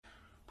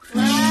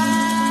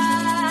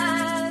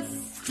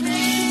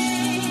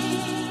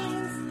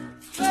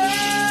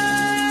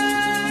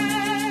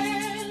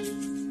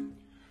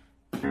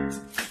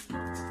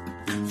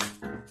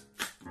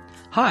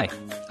Hi,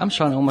 I'm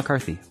Sean L.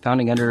 McCarthy,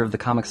 founding editor of The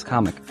Comics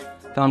Comic,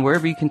 found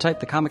wherever you can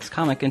type The Comics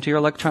Comic into your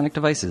electronic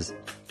devices.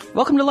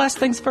 Welcome to Last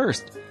Things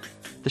First,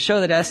 the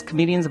show that asks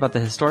comedians about the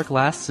historic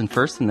lasts and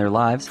firsts in their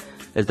lives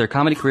as their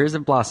comedy careers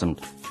have blossomed,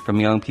 from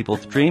young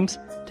people's dreams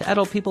to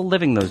adult people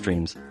living those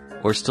dreams,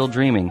 or still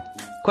dreaming.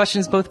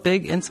 Questions both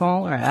big and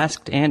small are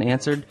asked and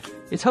answered.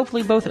 It's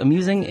hopefully both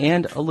amusing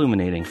and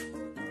illuminating.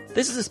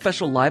 This is a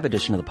special live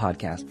edition of the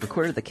podcast,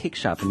 recorded at the Cake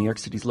Shop in New York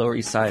City's Lower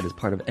East Side as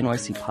part of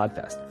NYC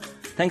Podfest.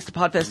 Thanks to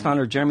Podfest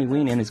founder Jeremy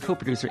Ween and his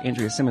co-producer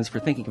Andrea Simmons for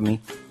thinking of me,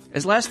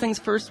 as Last Things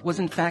First was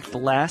in fact the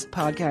last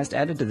podcast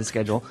added to the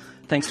schedule,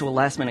 thanks to a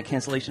last-minute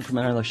cancellation from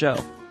another show.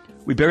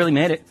 We barely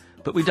made it,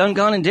 but we done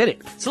gone and did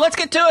it. So let's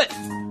get to it!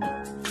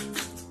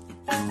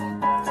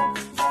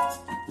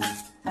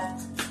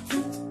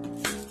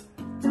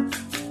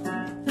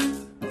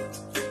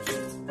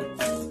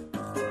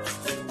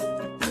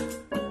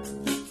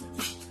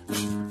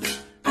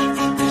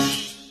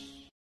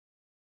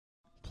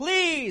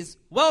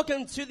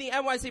 Welcome to the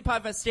NYC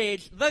Podfest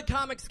stage. The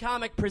Comics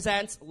Comic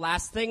presents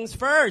Last Things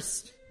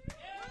First.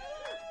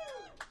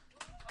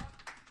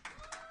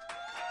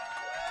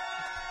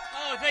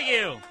 Oh, thank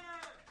you.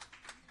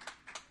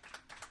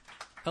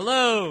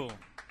 Hello.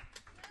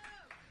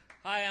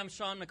 Hi, I'm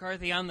Sean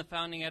McCarthy. I'm the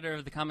founding editor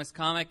of the Comics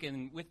Comic,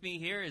 and with me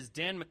here is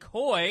Dan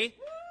McCoy.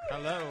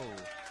 Hello.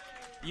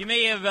 You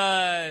may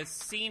have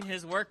seen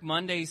his work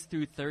Mondays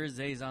through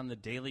Thursdays on The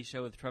Daily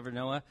Show with Trevor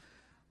Noah.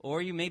 Or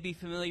you may be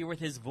familiar with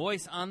his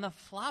voice on the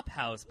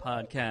Flophouse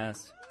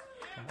podcast.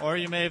 Or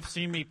you may have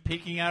seen me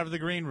peeking out of the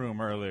green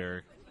room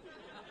earlier.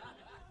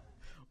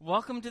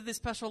 Welcome to this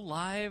special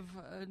live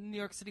New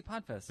York City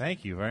Podfest.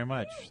 Thank you very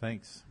much.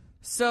 Thanks.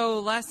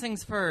 So, last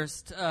things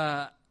first,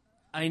 I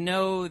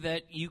know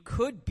that you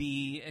could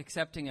be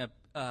accepting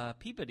a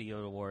Peabody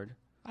Award.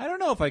 I don't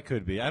know if I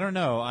could be. I don't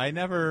know. I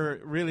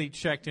never really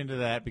checked into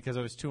that because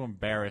I was too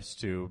embarrassed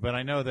to. But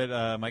I know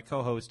that my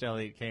co-host,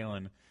 Elliot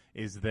Kalin,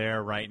 is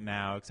there right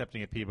now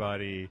accepting a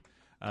Peabody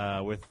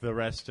with the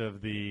rest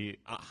of the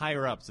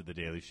higher-ups at The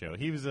Daily Show.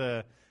 He was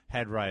a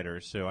head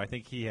writer, so I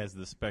think he has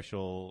the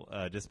special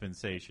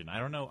dispensation. I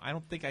don't know. I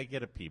don't think I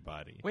get a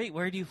Peabody. Wait,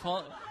 where do you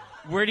fall?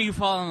 Where do you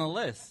fall on the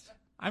list?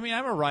 I mean,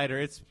 I'm a writer.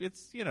 It's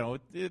you know,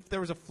 if there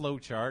was a flow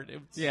chart,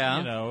 it's, yeah.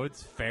 You know,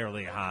 it's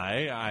fairly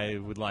high, I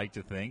would like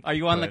to think. Are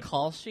you on the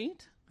call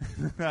sheet?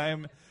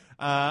 I'm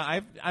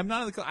not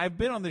on the call. I've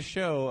been on the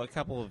show a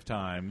couple of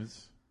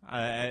times.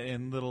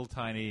 In little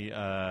tiny...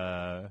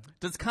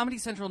 Does Comedy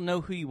Central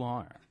know who you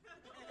are?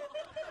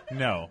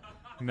 No,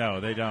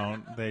 they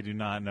don't. They do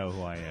not know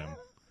who I am.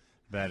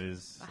 That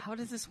is... How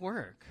does this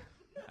work?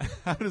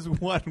 How does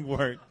what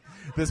work?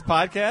 This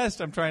podcast?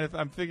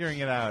 I'm figuring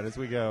it out as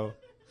we go.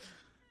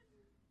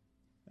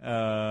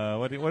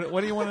 What do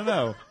you want to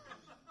know?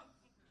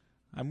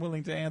 I'm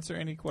willing to answer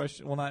any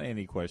question. Well, not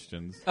any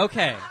questions.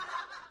 Okay.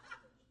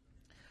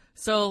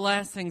 So,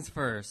 last things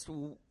first.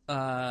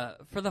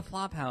 For the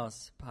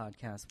Flophouse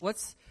podcast,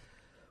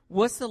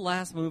 what's the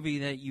last movie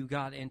that you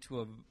got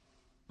into a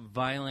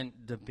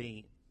violent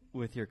debate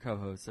with your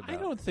co-hosts about? I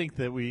don't think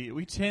that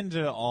we tend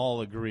to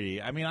all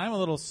agree. I mean, I'm a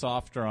little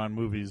softer on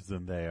movies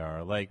than they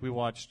are. Like, we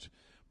watched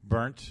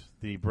Burnt,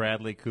 the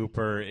Bradley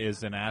Cooper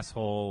is an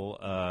asshole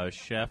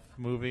chef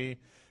movie,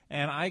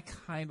 and I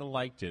kind of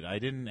liked it. I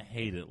didn't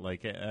hate it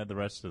like the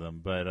rest of them,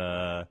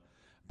 but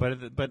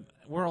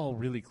we're all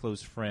really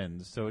close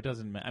friends, so it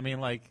doesn't matter. I mean,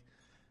 like,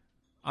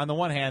 on the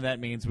one hand, that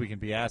means we can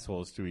be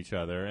assholes to each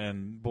other,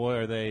 and boy,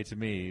 are they to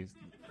me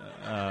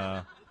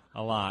a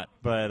lot.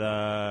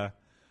 But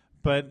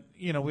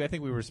you know, I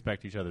think we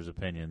respect each other's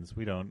opinions.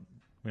 We don't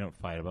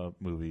fight about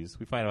movies.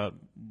 We fight about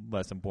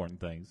less important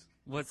things.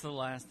 What's the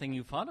last thing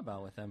you fought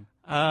about with him?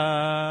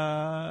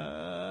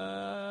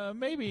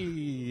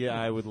 Maybe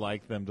I would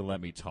like them to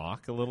let me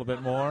talk a little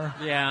bit more.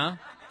 Yeah.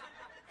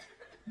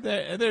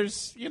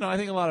 There's, you know, I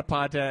think a lot of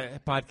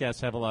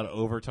podcasts have a lot of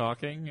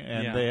over-talking,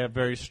 and they have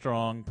very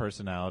strong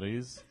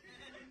personalities.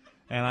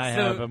 And I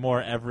have a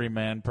more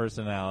everyman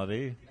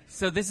personality.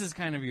 So this is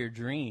kind of your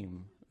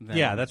dream, then.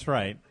 Yeah, that's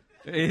right.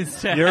 Is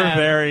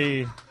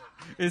to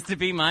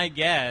be my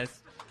guest.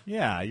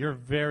 Yeah, you're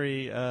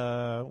very,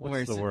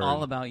 what's the word? It's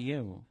all about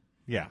you.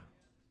 Yeah.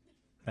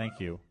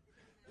 Thank you.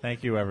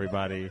 Thank you,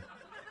 everybody.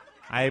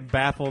 I'm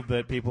baffled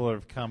that people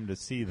have come to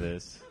see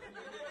this.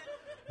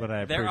 But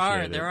I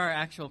appreciate it. There are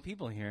actual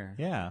people here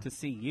to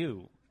see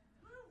you.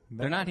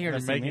 They're not here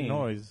to see me. They're making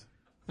noise.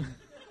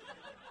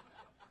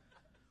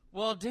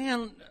 Well,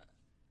 Dan,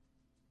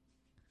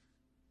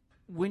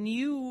 when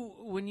you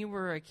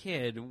were a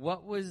kid,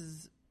 what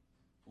was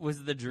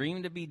the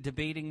dream to be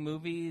debating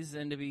movies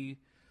and to be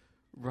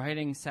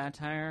writing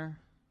satire?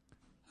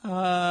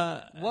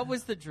 What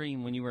was the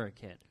dream when you were a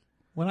kid?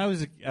 When I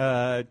was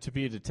to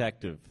be a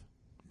detective,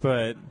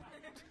 but...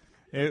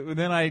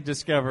 Then I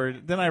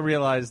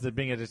realized that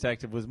being a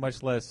detective was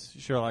much less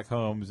Sherlock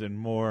Holmes and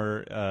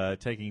more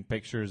taking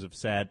pictures of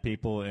sad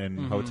people in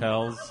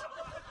hotels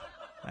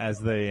as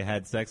they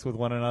had sex with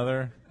one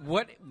another.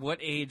 What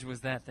age was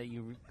that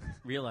you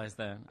realized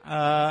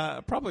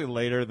that? Probably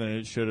later than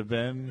it should have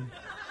been.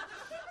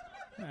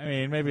 I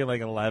mean, maybe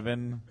like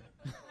 11.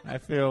 I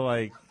feel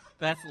like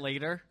That's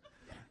later.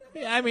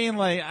 yeah, I mean,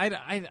 like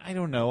I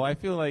don't know. I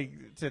feel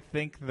like to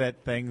think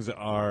that things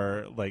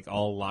are like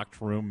all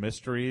locked room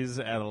mysteries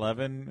at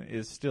 11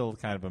 is still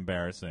kind of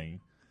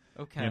embarrassing.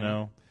 Okay. You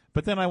know.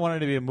 But then I wanted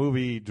to be a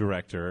movie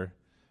director,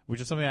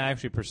 which is something I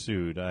actually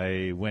pursued.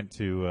 I went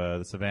to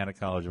the Savannah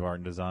College of Art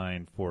and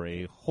Design for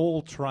a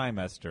whole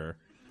trimester.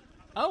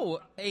 Oh,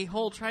 a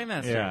whole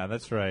trimester. Yeah,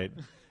 that's right.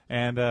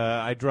 And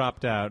I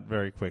dropped out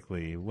very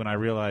quickly when I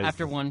realized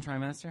After one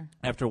trimester?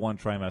 after one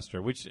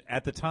trimester, which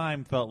at the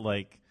time felt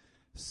like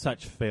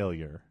such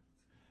failure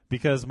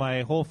because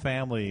my whole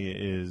family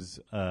is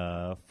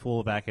full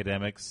of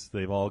academics.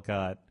 They've all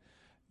got,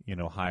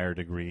 higher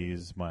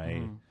degrees.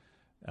 My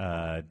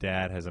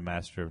dad has a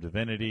Master of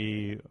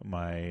Divinity.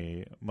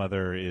 My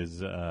mother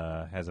has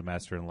a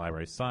Master in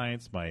Library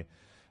Science. My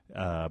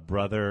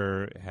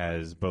brother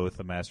has both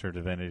a Master of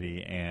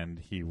Divinity and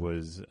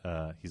he's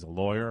a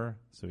lawyer,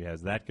 so he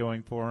has that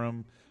going for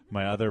him.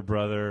 My other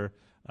brother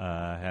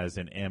has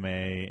an MA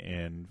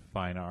in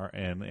fine art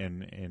and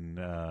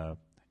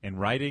in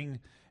writing,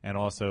 and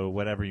also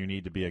whatever you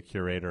need to be a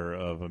curator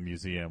of a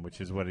museum,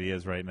 which is what he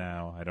is right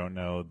now. I don't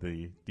know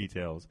the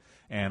details.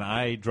 And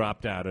I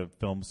dropped out of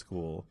film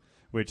school,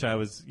 which I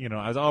was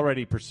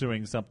already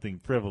pursuing something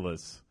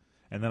frivolous,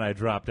 and then I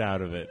dropped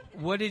out of it.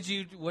 What did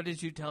you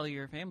tell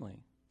your family?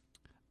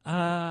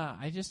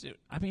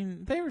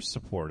 They were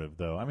supportive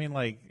though. I mean,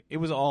 like, it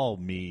was all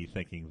me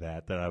thinking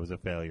that I was a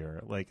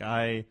failure.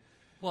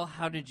 Well,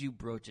 how did you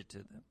broach it to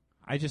them?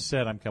 I just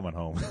said I'm coming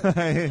home.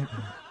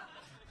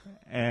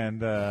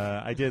 And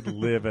I did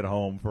live at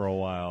home for a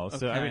while.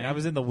 So, I mean, I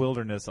was in the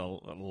wilderness a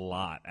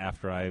lot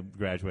after I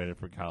graduated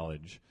from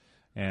college.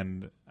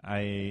 And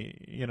I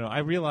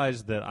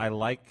realized that I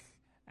like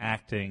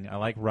acting, I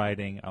like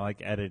writing, I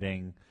like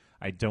editing.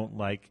 I don't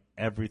like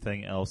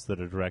everything else that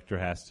a director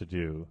has to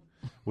do,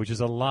 which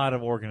is a lot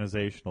of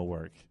organizational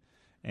work.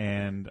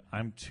 And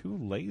I'm too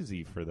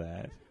lazy for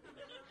that.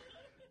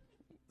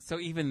 So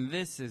even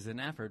this is an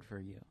effort for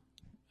you.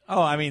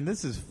 Oh, I mean,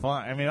 this is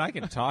fun. I mean, I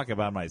can talk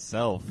about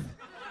myself.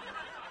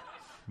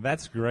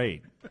 That's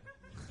great.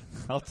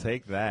 I'll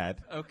take that.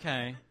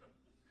 Okay.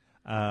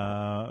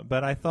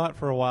 But I thought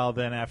for a while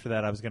then after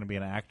that I was going to be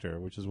an actor,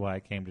 which is why I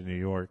came to New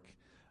York,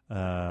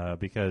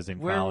 because in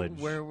college.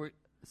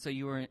 So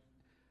you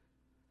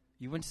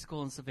went to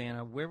school in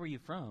Savannah. Where were you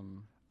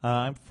from?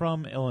 I'm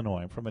from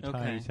Illinois. I'm from a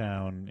tiny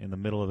town in the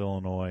middle of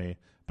Illinois,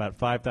 about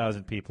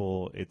 5,000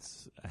 people.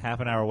 It's a half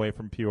an hour away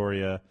from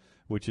Peoria,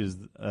 which is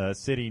a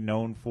city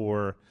known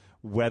for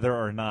whether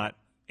or not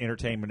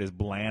entertainment is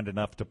bland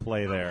enough to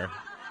play there.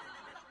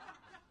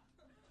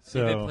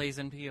 So if it plays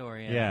in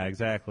Peoria. Yeah,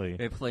 exactly.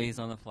 It plays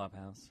on the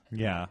Flophouse.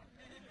 Yeah.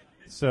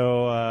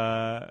 So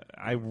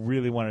I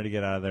really wanted to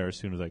get out of there as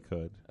soon as I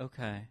could.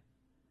 Okay.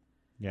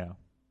 Yeah.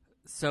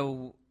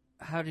 So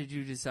how did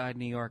you decide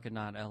New York and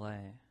not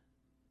L.A.?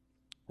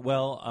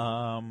 Well,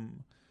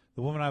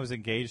 the woman I was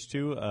engaged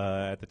to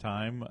at the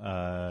time.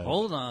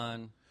 Hold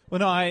on. Well,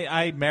 no,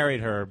 I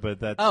married her, but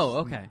that's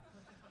okay.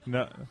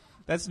 No,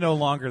 that's no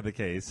longer the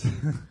case.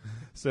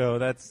 So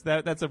that's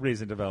a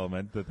recent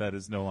development that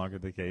is no longer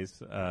the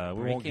case. We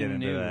won't get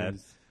into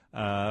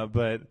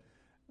that.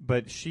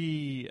 But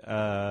she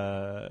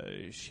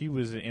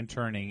was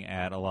interning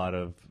at a lot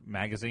of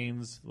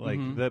magazines. Like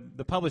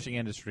the publishing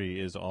industry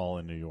is all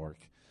in New York,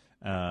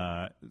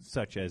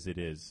 such as it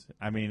is.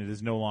 I mean, it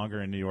is no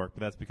longer in New York,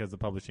 but that's because the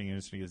publishing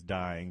industry is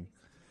dying.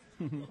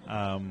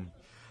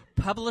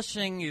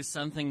 Publishing is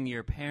something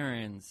your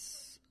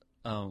parents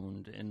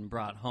owned and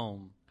brought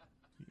home.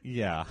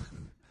 Yeah.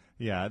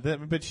 Yeah,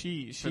 but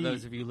she. For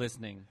those of you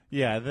listening.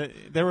 Yeah,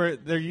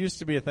 there used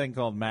to be a thing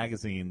called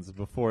magazines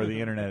before the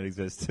internet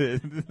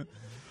existed.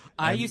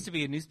 I used to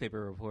be a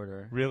newspaper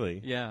reporter.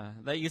 Really? Yeah,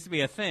 that used to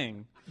be a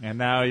thing. And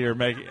now you're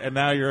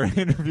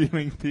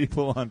interviewing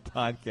people on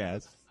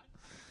podcasts.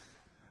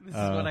 This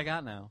is what I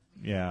got now.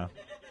 Yeah.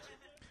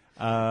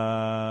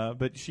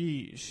 But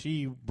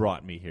she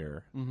brought me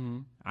here. Mm-hmm.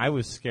 I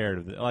was scared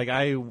of it. Like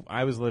I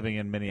was living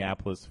in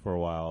Minneapolis for a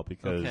while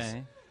because.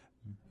 Okay.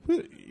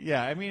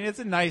 Yeah, I mean, it's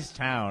a nice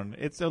town.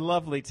 It's a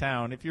lovely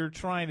town. If you're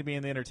trying to be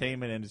in the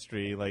entertainment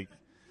industry, like,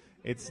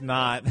 it's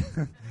not.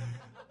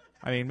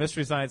 I mean,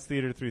 Mystery Science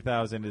Theater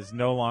 3000 is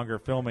no longer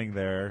filming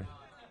there.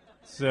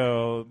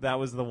 So that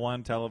was the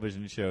one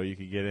television show you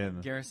could get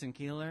in. Garrison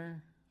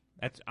Keillor?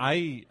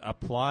 I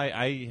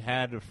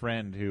had a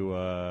friend who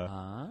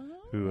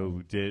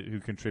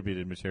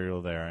contributed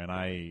material there, and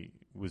I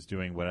was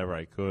doing whatever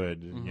I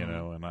could,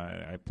 and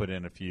I put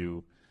in a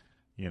few,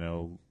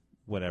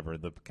 whatever,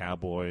 the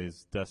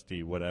Cowboys,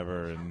 Dusty,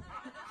 whatever, and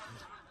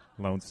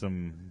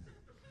Lonesome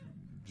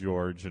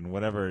George, and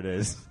whatever it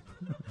is.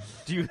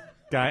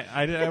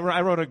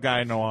 I wrote a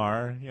Guy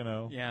Noir,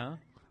 Yeah.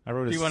 I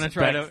wrote do you a want to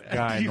try to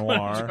Guy do you Noir.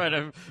 want to try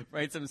to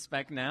write some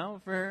spec now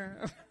for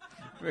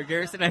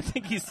Garrison? I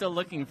think he's still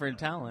looking for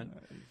talent.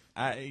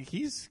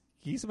 He's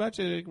about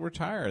to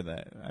retire.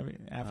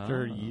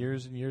 After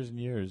years and years and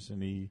years,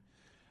 and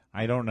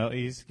I don't know.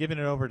 He's giving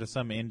it over to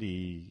some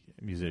indie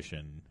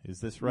musician.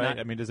 Is this right?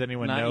 I mean, does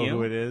anyone not know you?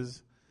 who it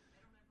is?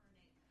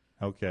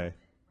 Okay.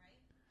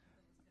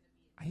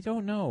 I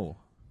don't know.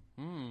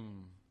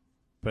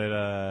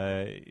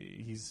 But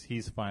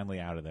he's finally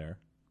out of there.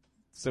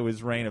 So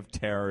his reign of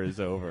terror is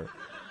over.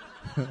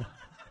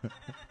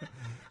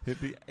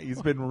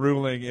 He's been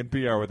ruling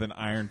NPR with an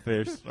iron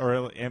fist,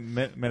 or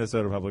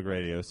Minnesota Public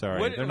Radio.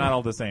 Sorry, they're not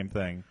all the same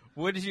thing.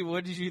 What did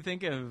you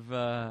think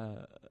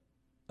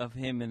of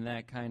him in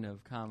that kind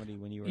of comedy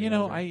when you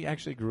were? I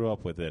actually grew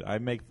up with it. I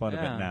make fun of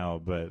it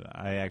now, but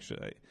I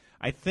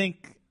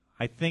think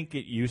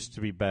it used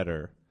to be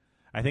better.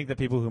 I think that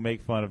people who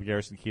make fun of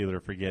Garrison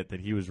Keillor forget that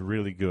he was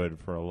really good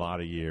for a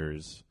lot of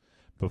years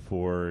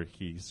before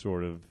he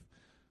sort of,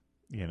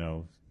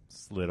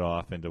 slid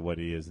off into what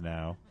he is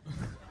now.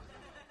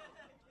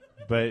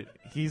 But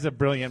he's a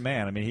brilliant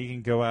man. I mean, he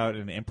can go out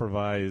and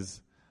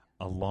improvise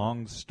a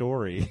long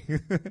story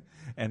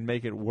and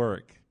make it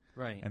work.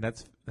 Right. And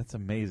that's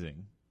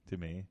amazing to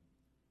me.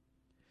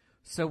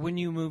 So when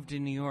you moved to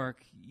New York,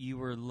 you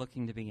were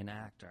looking to be an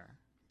actor.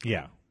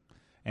 Yeah.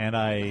 And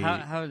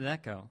How did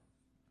that go?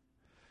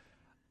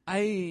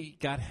 I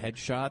got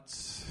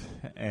headshots,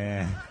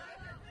 and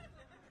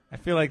I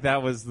feel like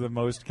that was the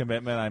most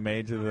commitment I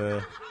made to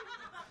the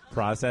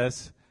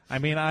process. I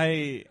mean,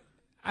 I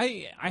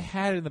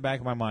had in the back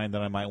of my mind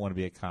that I might want to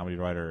be a comedy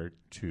writer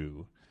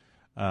too.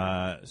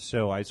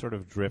 So I sort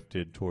of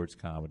drifted towards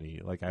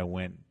comedy. Like I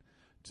went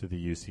to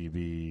the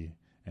UCB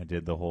and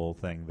did the whole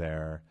thing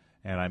there.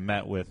 And I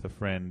met with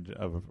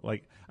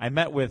I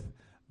met with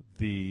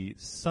the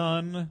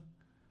son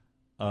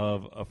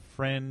of a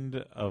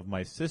friend of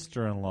my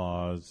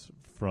sister-in-law's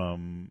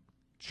from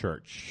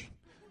church,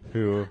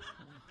 who.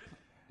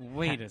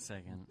 Wait a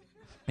second.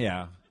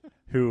 Yeah.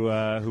 Who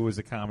was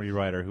a comedy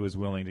writer who was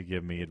willing to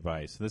give me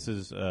advice. This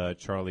is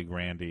Charlie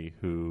Grandy,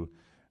 who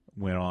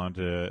went on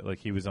to,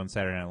 he was on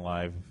Saturday Night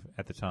Live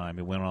at the time.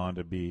 He went on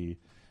to be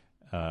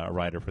a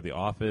writer for The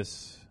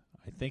Office.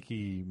 I think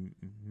he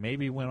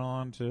maybe went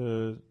on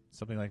to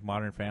something like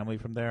Modern Family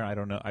from there. I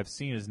don't know. I've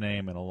seen his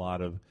name in a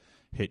lot of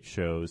hit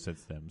shows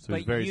since then. So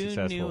he's very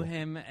successful. But you knew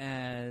him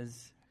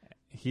as...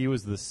 He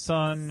was the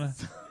son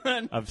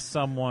of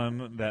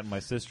someone that my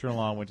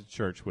sister-in-law went to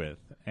church with,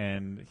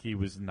 and he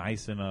was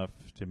nice enough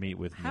to meet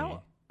with me.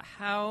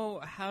 How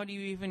do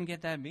you even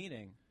get that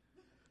meeting?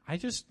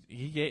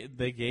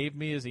 They gave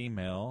me his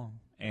email.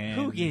 And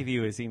who gave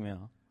you his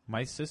email?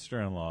 My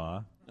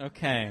sister-in-law.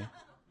 Okay.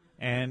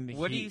 And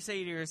what do you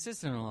say to your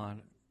sister-in-law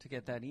to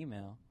get that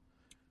email?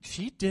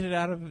 She did it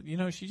out of,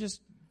 she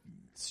just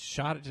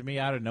shot it to me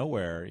out of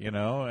nowhere,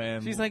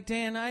 and she's like,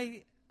 Dan,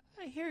 I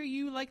hear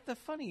you like the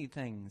funny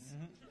things.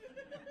 Mm-hmm.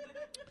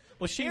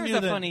 Well, she Here's knew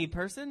a that funny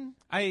person.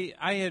 I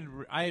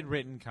had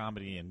written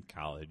comedy in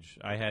college.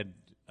 I had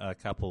a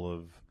couple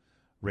of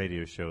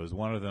radio shows.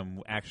 One of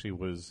them actually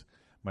was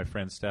my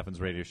friend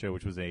Stefan's radio show,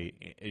 which was a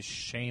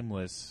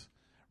shameless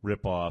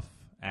ripoff,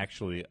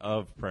 actually,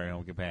 of Prairie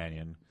Home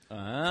Companion.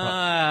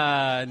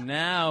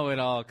 Now it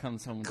all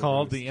comes home.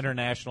 Called the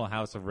International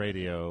House of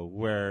Radio,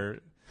 where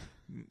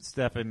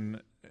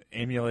Stefan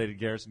emulated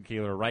Garrison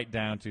Keillor right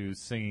down to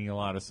singing a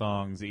lot of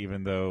songs,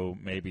 even though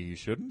maybe he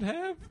shouldn't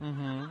have.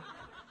 Mm-hmm.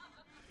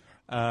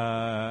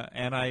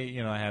 And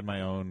I had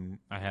my own.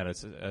 I had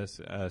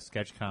a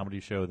sketch comedy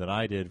show that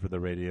I did for the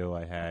radio.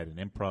 I had an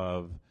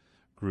improv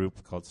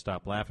group called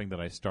Stop Laughing that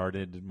I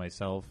started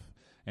myself,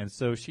 and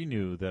so she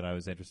knew that I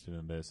was interested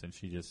in this, and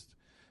she just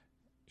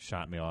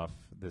shot me off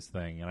this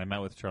thing. And I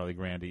met with Charlie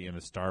Grandy in a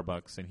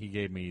Starbucks, and he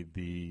gave me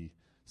the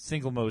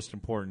single most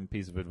important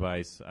piece of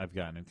advice I've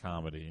gotten in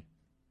comedy,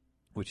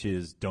 which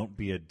is don't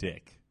be a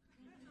dick.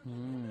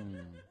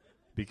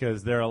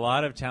 Because there are a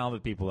lot of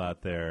talented people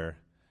out there,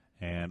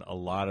 and a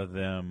lot of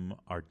them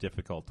are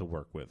difficult to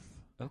work with.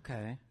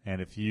 Okay.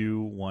 And if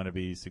you want to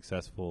be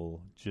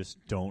successful,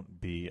 just don't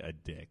be a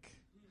dick.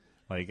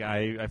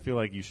 I feel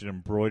like you should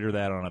embroider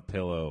that on a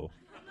pillow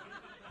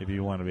if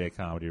you want to be a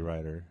comedy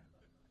writer.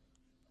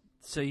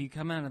 So you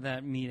come out of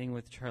that meeting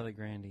with Charlie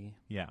Grandy.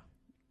 Yeah.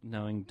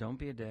 Knowing don't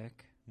be a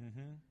dick.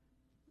 Mm-hmm.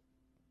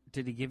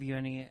 Did he give you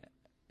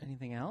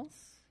anything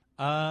else?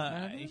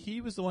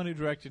 He was the one who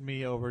directed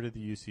me over to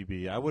the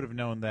UCB. I would have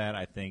known that,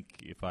 I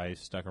think, if I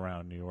stuck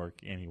around New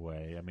York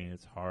anyway. I mean,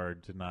 it's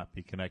hard to not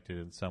be connected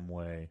in some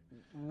way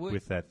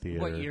with that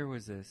theater. What year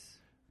was this?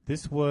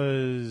 This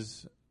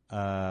was,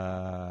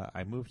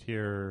 I moved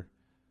here,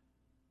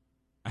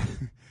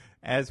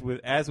 as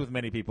with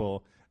many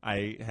people,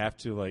 I have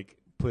to,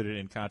 put it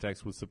in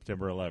context with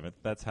September 11th.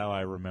 That's how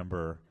I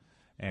remember.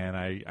 And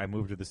I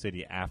moved to the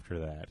city after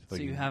that. So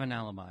you have an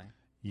alibi.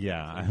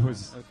 Yeah, I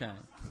was.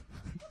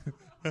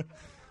 Okay.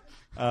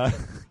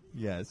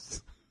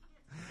 Yes,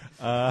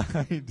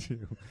 I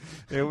do.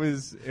 It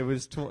was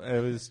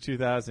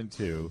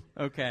 2002.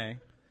 Okay.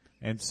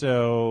 And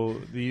so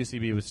the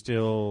UCB was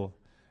still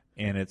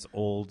in its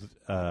old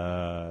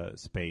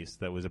space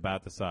that was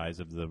about the size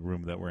of the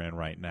room that we're in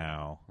right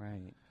now.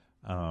 Right.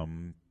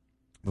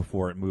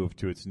 Before it moved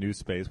to its new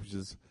space, which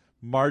is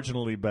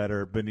marginally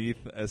better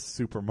beneath a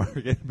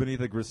supermarket,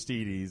 beneath a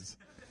Gristedes,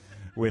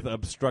 with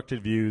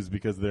obstructed views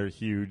because there are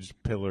huge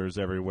pillars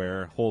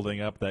everywhere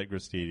holding up that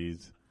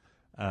Gristedes.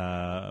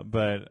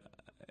 But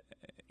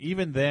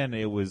even then,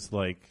 it was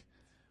like,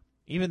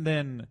 even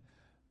then,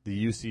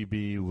 the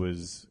UCB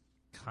was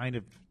kind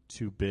of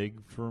too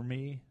big for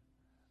me.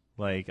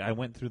 Like, I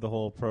went through the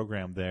whole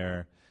program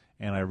there,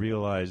 and I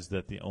realized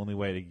that the only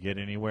way to get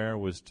anywhere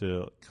was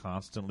to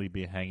constantly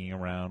be hanging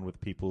around with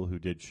people who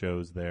did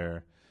shows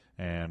there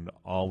and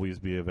always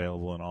be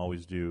available and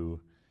always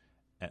do.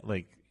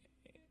 Like,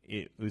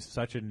 it was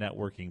such a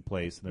networking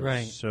place, and there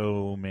were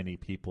so many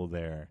people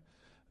there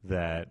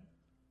that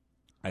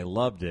I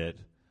loved it.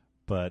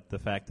 But the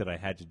fact that I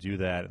had to do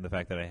that and the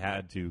fact that I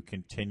had to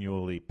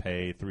continually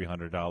pay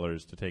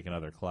 $300 to take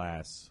another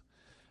class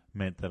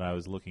meant that I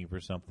was looking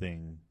for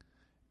something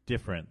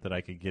different that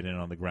I could get in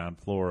on the ground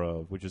floor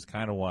of, which is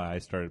kind of why I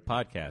started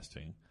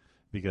podcasting.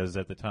 Because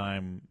at the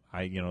time,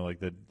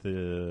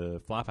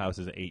 the Flophouse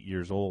is 8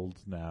 years old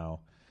now,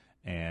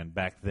 and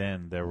back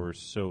then there were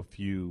so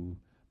few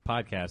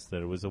podcasts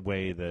that it was a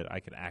way that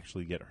I could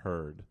actually get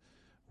heard.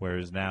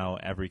 Whereas now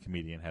every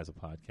comedian has a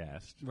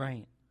podcast.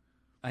 Right.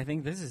 I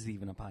think this is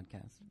even a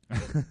podcast.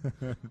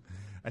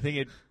 I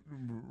think it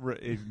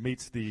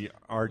meets the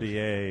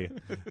RDA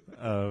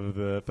of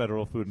the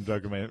Federal Food and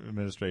Drug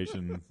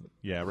Administration.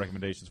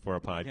 Recommendations for a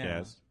podcast.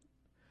 Yeah.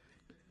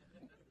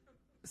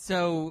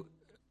 So,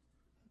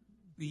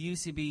 the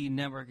UCB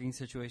networking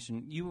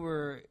situation. You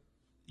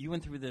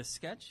went through the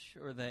sketch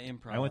or the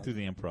improv? I went through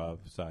the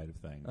improv side of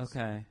things.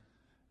 Okay.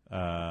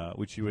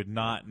 Which you would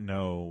not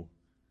know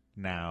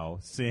now,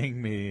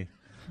 seeing me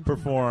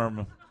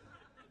perform.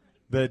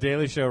 The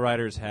Daily Show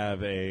writers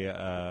have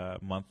a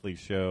monthly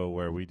show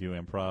where we do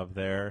improv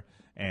there,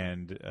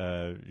 and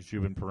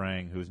Jubin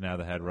Parang, who's now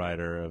the head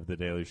writer of The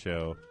Daily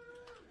Show,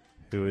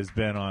 who has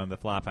been on the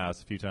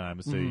Flophouse a few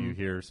times, so you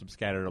hear some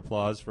scattered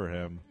applause for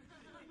him.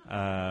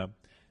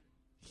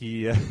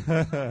 He,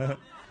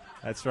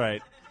 that's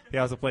right. He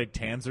also played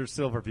Tanzer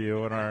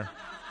Silverview in our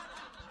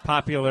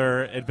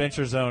popular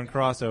Adventure Zone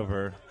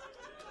crossover.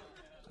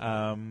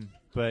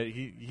 But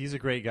he's a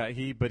great guy.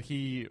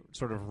 He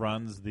sort of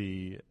runs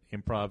the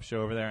improv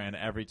show over there, and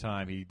every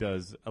time he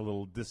does a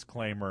little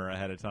disclaimer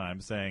ahead of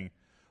time saying,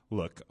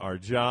 look, our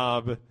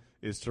job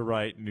is to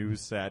write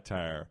news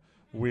satire.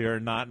 We are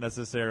not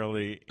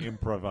necessarily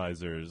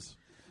improvisers.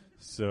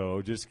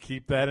 So just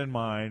keep that in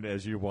mind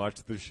as you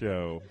watch the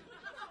show.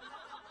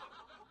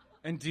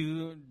 And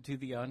do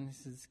the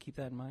audiences keep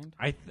that in mind?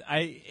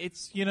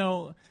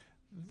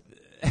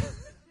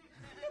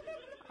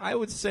 I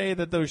would say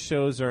that those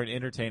shows are an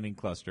entertaining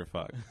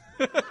clusterfuck.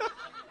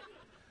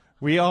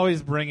 We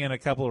always bring in a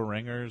couple of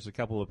ringers, a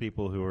couple of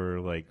people who are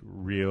like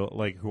real,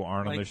 like who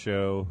aren't on the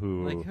show.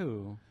 Like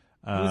who?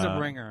 Who's a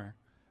ringer?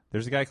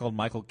 There's a guy called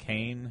Michael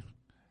Caine,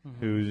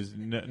 who's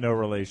no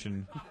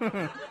relation.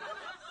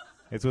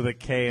 It's with a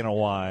K and a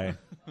Y.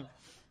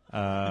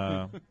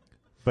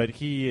 But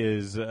he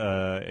is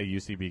a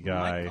UCB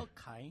guy. Michael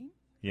Caine?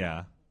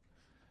 Yeah.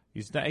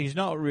 He's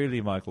not really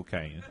Michael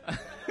Caine.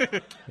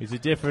 He's a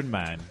different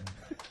man.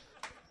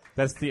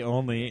 That's the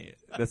only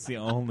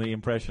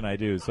impression I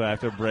do, so I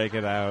have to break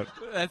it out.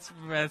 That's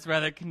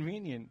rather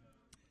convenient.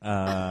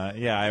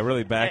 I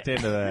really backed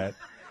into that.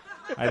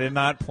 I did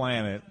not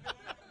plan it.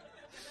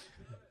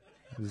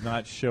 It was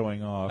not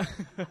showing off.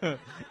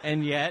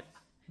 And yet?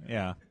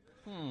 Yeah.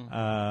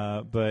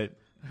 But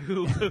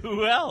who else?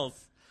 Who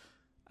else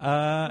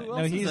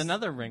no, he's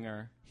another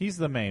ringer. He's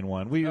the main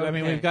one.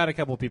 We've got a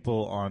couple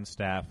people on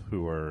staff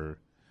who are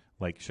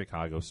like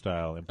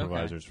Chicago-style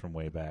improvisers from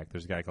way back.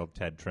 There's a guy called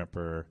Ted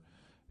Trimper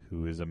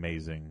who is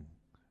amazing,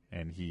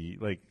 and he,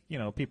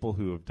 people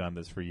who have done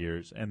this for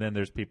years. And then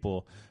there's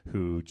people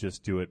who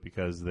just do it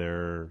because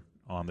they're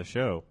on the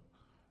show.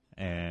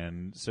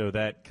 And so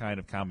that kind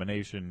of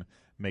combination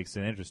makes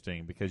it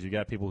interesting because you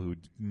got people who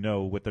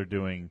know what they're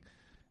doing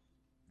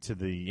to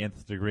the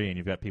nth degree, and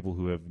you've got people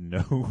who have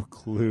no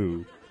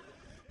clue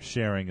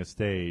sharing a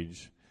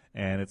stage.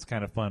 And it's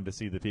kind of fun to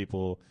see the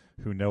people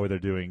who know what they're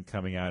doing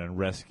coming out and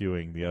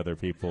rescuing the other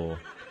people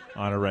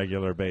on a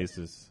regular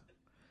basis.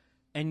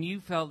 And you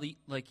felt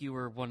like you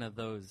were one of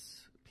those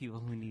people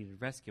who needed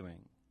rescuing.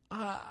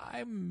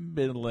 I'm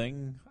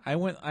middling. I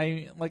went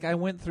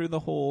through the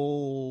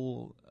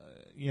whole,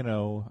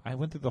 I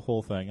went through the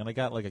whole thing, and I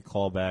got like a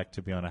call back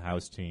to be on a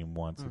house team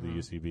once at the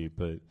UCB,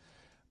 but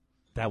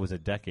that was a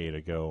decade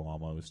ago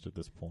almost at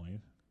this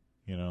point,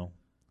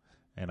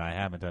 And I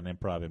haven't done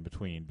improv in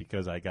between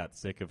because I got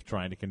sick of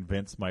trying to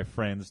convince my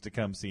friends to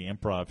come see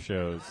improv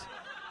shows.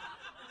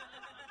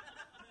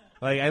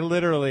 Like,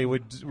 we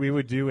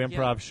would do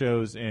improv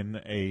shows in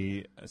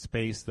a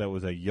space that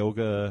was a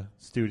yoga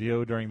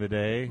studio during the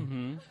day,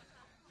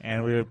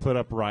 and we would put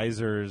up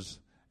risers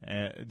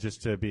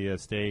just to be a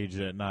stage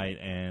at night,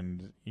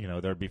 and,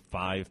 there'd be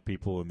 5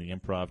 people in the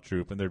improv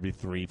troupe, and there'd be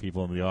 3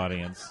 people in the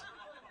audience.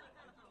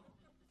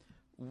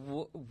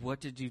 What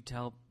did you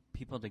tell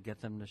people to get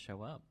them to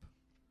show up?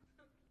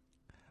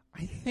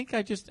 I think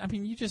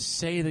you just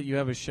say that you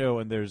have a show,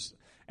 and there's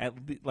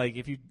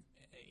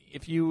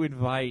if you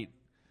invite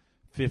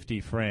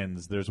 50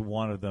 friends, there's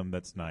one of them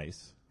that's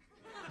nice.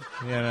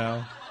 You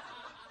know?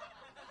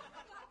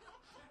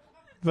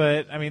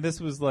 But, I mean, this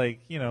was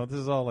like, this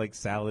is all like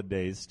salad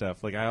days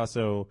stuff. Like, I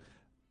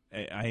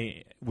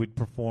would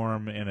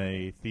perform in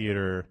a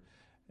theater.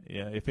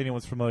 Yeah, if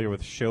anyone's familiar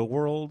with Show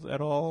World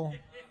at all,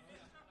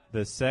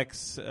 the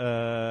sex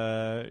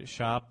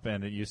shop,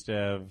 and it used to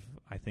have,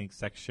 I think,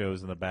 sex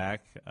shows in the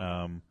back.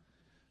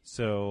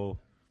 So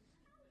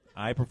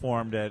I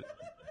performed at.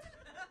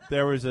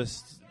 There was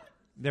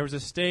a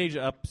stage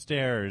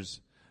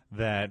upstairs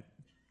that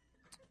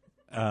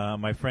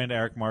my friend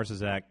Eric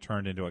Marsazak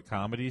turned into a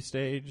comedy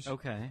stage.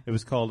 Okay. It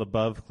was called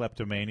Above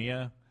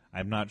Kleptomania.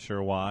 I'm not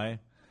sure why,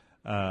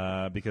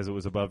 because it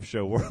was above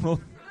Show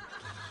World.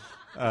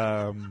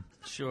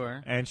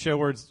 Sure. And Show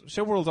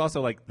World's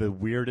also like the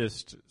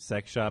weirdest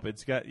sex shop.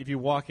 It's got, if you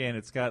walk in,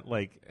 it's got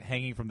like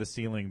hanging from the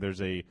ceiling,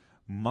 there's a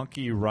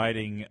monkey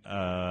riding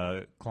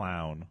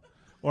clown,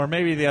 or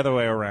maybe the other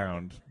way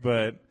around.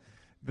 But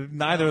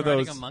neither of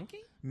those. A monkey?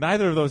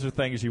 Neither of those are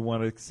things you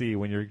want to see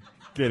when you're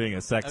getting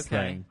a sex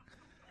thing.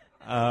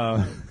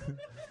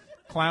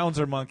 Clowns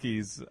or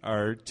monkeys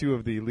are two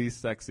of the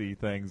least sexy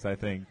things, I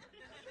think.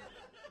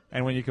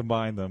 And when you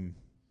combine them,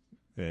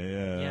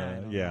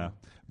 yeah.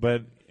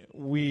 But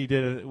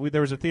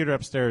there was a theater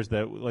upstairs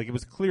that, like, it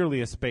was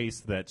clearly a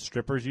space that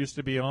strippers used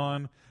to be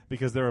on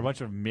because there were a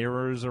bunch of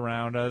mirrors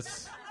around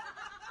us.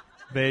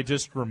 They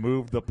just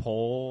removed the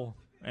pole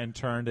and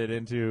turned it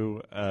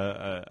into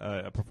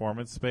a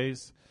performance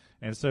space.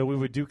 And so we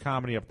would do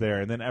comedy up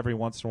there, and then every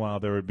once in a while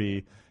there would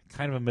be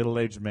kind of a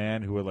middle-aged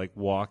man who would, like,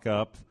 walk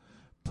up,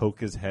 poke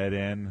his head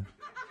in,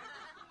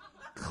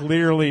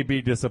 clearly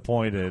be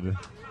disappointed,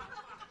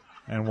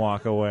 and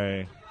walk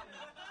away.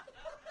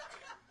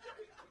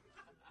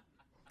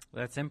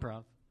 That's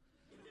improv.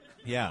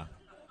 Yeah.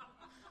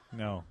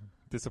 No,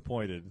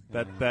 disappointed.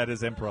 That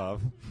is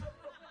improv.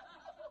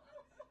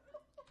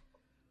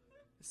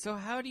 So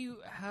how do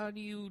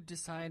you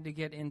decide to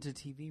get into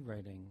TV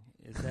writing?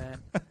 Is that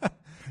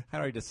how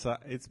do I decide?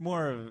 It's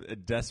more of a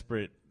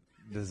desperate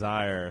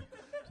desire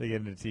to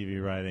get into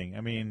TV writing.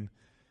 I mean,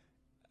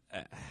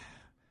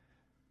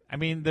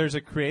 there's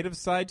a creative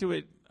side to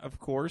it, of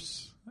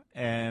course,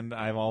 and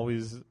I've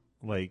always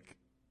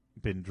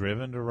been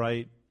driven to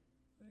write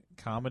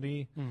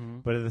comedy,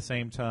 but at the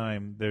same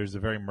time, there's a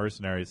very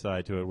mercenary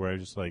side to it where I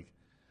just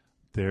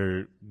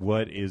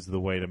what is the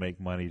way to make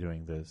money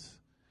doing this?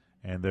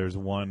 And there's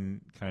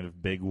one kind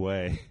of big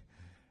way,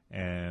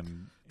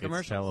 and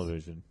it's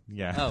television.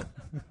 Yeah. Oh,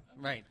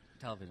 right,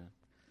 television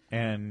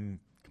and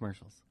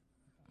commercials.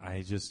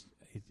 I just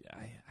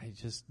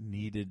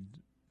needed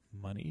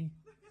money.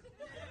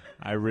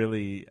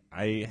 I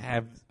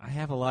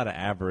have a lot of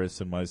avarice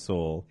in my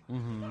soul.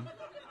 Mm-hmm.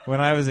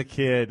 When I was a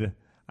kid,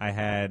 I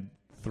had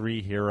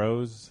 3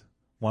 heroes.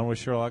 One was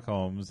Sherlock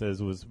Holmes,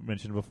 as was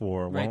mentioned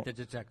before. Right, the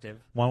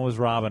detective. One was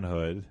Robin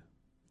Hood,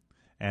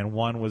 and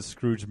one was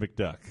Scrooge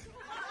McDuck.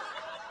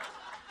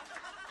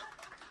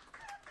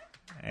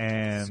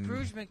 And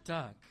Scrooge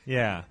McDuck.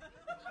 Yeah.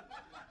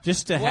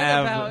 Just to what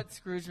have. What about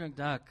Scrooge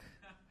McDuck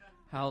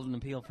held an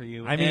appeal for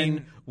you? I mean,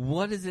 and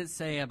what does it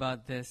say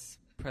about this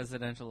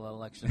presidential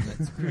election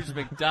that Scrooge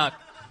McDuck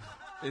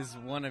is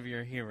one of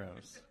your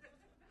heroes?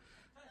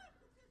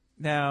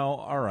 Now,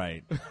 all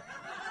right.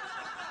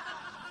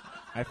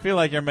 I feel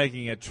like you're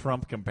making a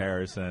Trump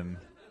comparison.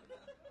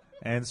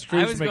 And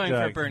Scrooge McDuck. I was going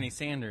for Bernie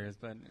Sanders,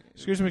 but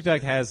Scrooge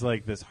McDuck has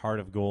this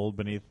heart of gold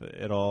beneath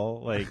it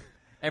all.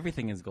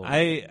 Everything is gold.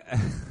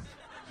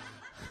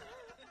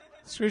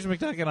 Scrooge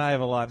McDuck and I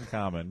have a lot in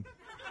common.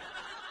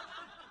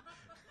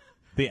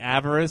 The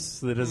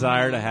avarice, the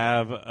desire to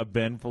have a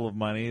bin full of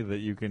money that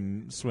you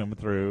can swim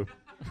through,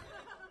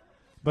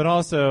 but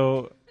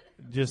also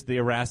just the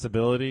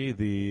irascibility,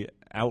 the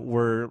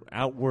outward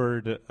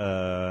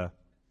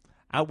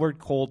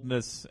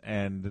coldness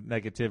and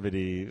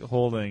negativity,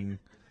 holding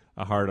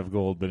a heart of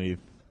gold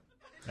beneath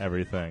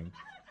everything.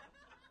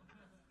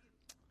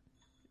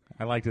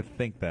 I like to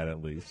think that,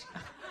 at least.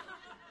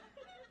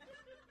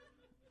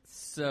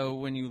 So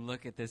when you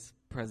look at this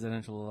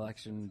presidential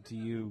election, do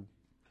you...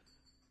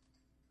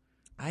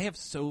 I have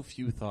so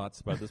few thoughts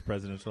about this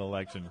presidential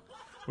election,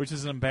 which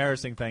is an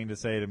embarrassing thing to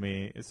say to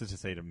me. It's just to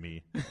say to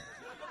me.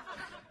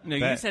 No,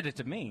 you said it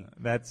to me.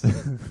 That's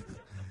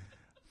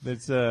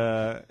it's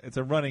a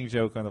running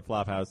joke on the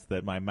Flophouse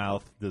that my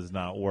mouth does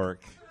not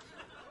work,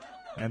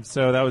 and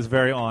so that was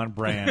very on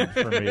brand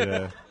for me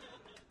to.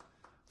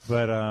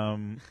 But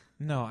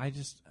no, I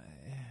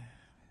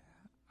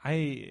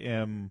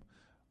am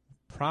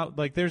proud.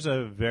 There's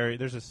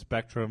a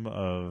spectrum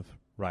of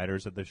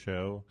writers at the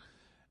show,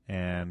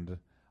 and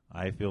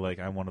I feel like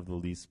I'm one of the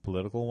least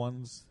political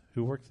ones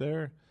who work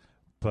there,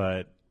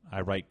 but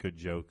I write good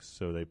jokes,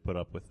 so they put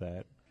up with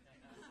that.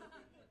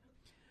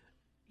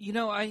 You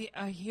know,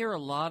 I hear a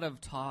lot of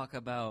talk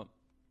about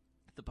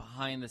the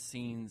behind the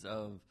scenes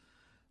of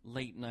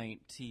late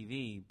night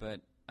TV, but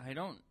I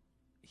don't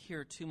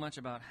hear too much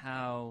about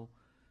how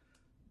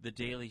the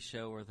Daily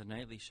Show or the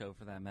Nightly Show,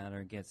 for that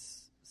matter,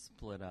 gets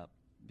split up.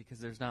 because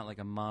there's not like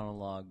a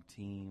monologue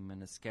team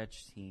and a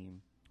sketch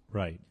team.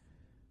 Right.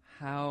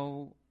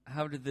 How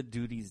did the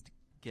duties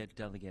get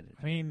delegated?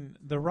 I mean,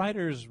 the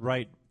writers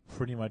write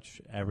pretty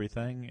much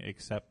everything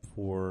except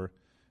for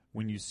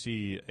when you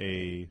see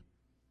a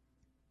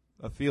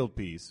field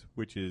piece,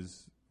 which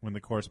is when the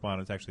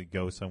correspondents actually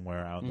go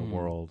somewhere out in the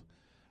world.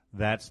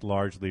 That's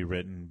largely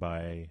written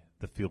by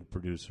the field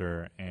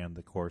producer and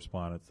the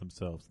correspondents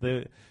themselves.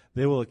 They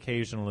will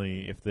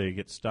occasionally, if they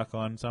get stuck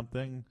on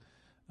something,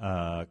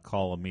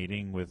 call a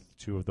meeting with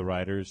two of the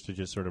writers to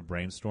just sort of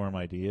brainstorm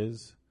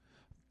ideas.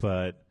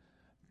 But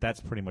that's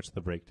pretty much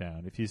the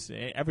breakdown. If you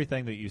see,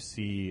 everything that you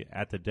see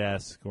at the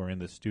desk or in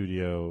the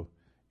studio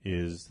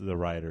is the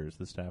writers,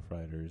 the staff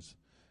writers,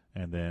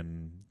 and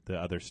then the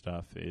other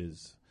stuff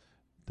is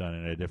done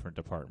in a different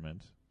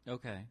department.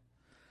 Okay.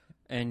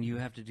 And you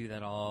have to do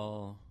that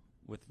all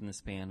within the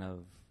span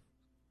of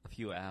a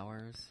few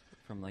hours,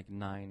 from like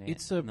 9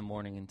 in the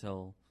morning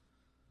until...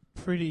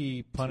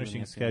 Pretty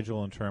punishing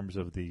schedule in terms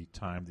of the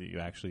time that you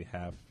actually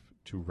have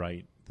to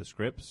write the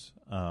scripts,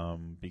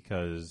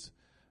 because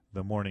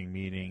the morning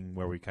meeting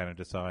where we kind of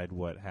decide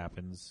what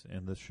happens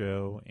in the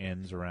show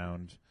ends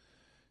around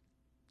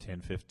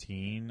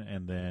 10:15,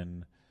 and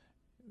then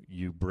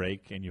you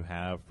break and you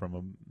have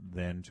from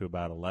then to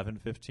about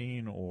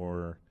 11:15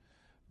 or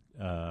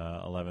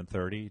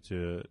 11:30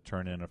 to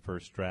turn in a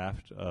first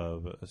draft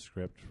of a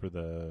script for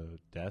the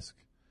desk.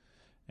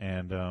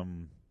 And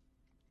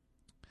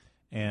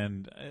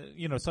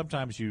you know,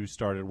 sometimes you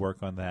started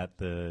work on that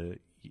the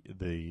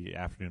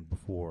afternoon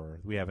before.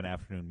 We have an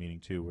afternoon meeting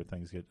too where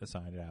things get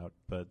assigned out,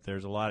 but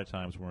there's a lot of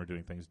times when we're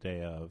doing things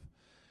day of,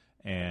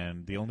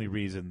 and the only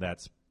reason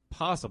that's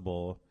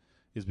possible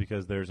is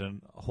because there's a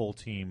whole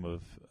team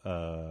of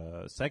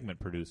segment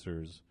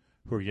producers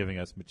who are giving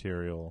us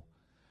material.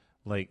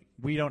 Like,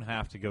 we don't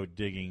have to go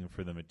digging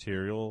for the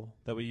material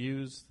that we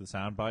use, the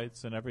sound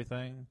bites and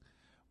everything.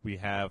 We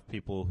have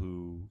people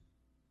who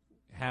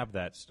have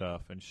that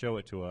stuff and show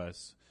it to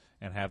us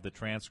and have the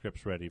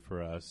transcripts ready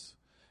for us.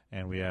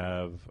 And we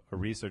have a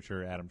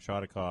researcher, Adam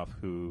Chodikoff,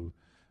 who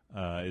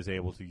is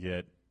able to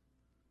get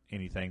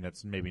anything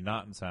that's maybe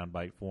not in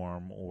soundbite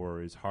form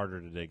or is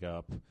harder to dig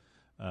up.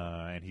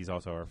 And he's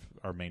also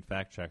our main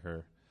fact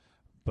checker.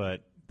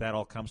 But that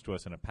all comes to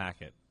us in a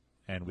packet,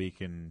 and we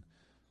can...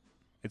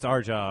 It's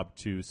our job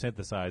to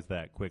synthesize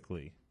that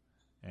quickly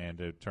and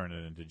to turn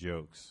it into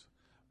jokes.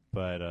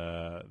 But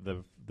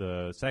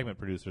the segment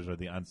producers are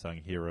the unsung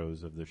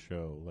heroes of the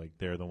show. Like,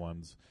 they're the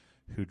ones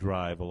who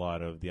drive a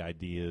lot of the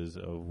ideas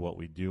of what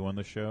we do on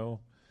the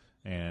show,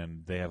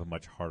 and they have a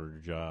much harder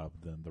job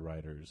than the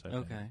writers, I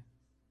think.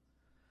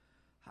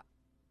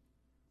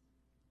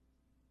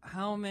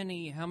 How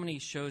many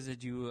shows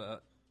did you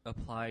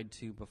applied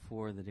to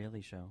before The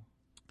Daily Show?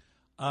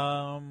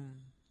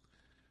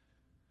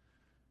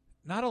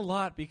 Not a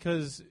lot,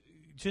 because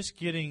just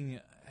getting,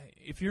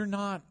 if you're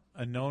not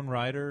a known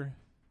writer,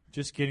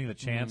 just getting the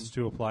chance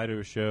to apply to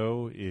a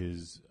show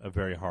is a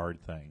very hard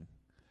thing.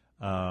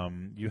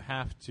 You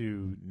have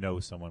to know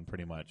someone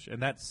pretty much.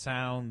 And that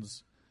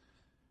sounds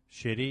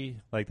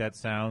shitty. Like, that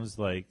sounds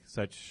like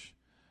such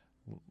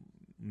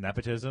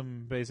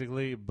nepotism,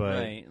 basically. But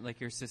right, like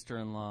your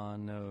sister-in-law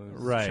knows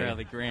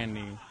Charlie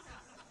Grandy.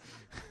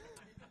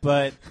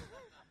 But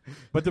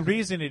the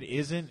reason it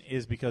isn't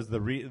is because the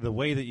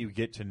way that you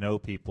get to know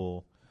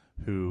people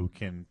who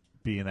can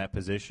be in that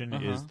position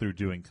is through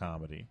doing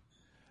comedy.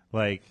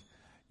 Like,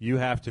 you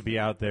have to be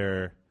out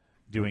there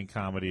doing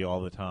comedy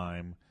all the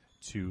time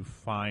to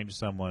find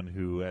someone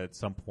who at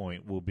some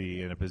point will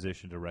be in a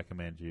position to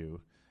recommend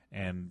you.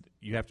 And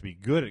you have to be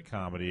good at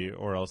comedy,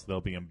 or else they'll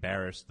be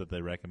embarrassed that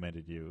they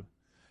recommended you.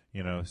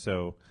 You know,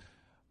 so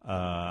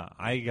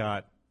I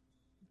got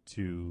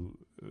to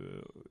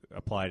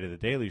apply to The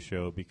Daily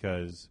Show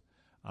because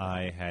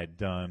I had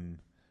done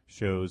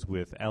shows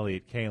with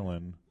Elliot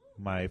Kalin,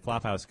 my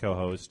Flophouse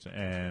co-host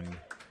and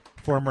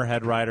former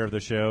head writer of the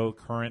show,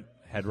 current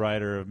head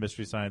writer of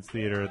Mystery Science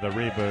Theater, The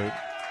Reboot.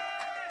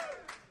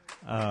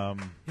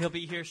 He'll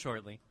be here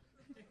shortly.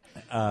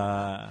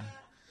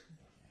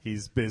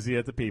 He's busy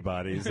at the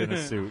Peabodys in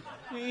a suit.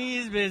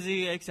 He's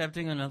busy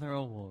accepting another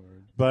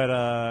award.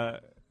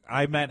 But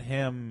I met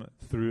him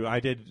through, I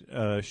did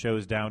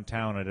shows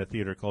downtown at a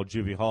theater called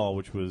Juvie Hall,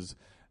 which was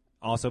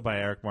also by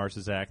Eric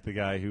Marsizak, the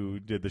guy who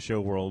did the Show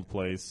World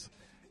place.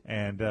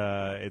 And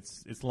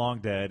it's long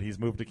dead. He's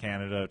moved to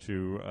Canada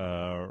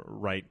to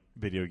write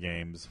video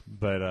games.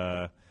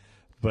 But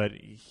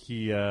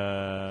he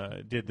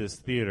did this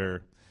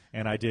theater,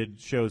 and I did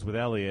shows with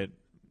Elliot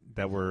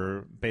that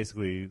were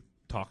basically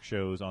talk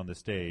shows on the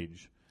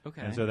stage.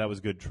 Okay. And so that was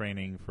good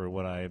training for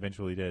what I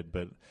eventually did.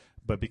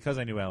 But because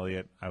I knew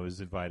Elliot, I was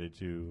invited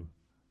to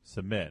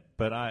submit.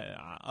 But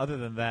other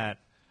than that,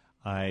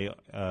 I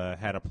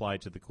had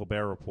applied to the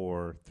Colbert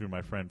Report through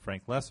my friend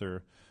Frank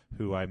Lesser,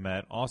 who I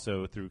met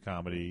also through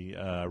comedy,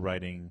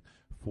 writing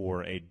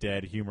for a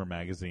dead humor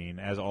magazine,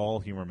 as all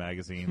humor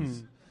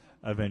magazines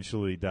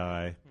eventually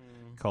die,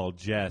 called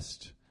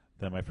Jest,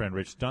 that my friend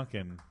Rich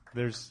Duncan.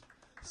 There's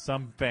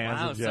some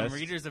fans of Jest. Some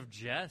readers of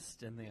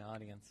Jest in the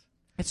audience.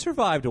 It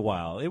survived a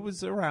while. It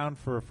was around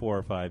for 4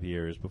 or 5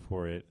 years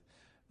before it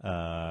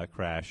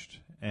crashed.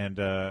 And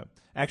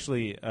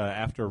actually,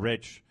 after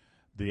Rich,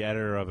 the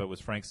editor of it was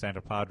Frank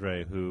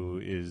Santapadre,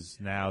 who is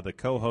now the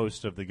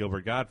co-host of the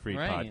Gilbert Gottfried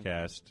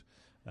podcast,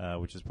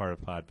 which is part of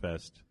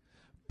Podfest.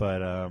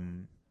 But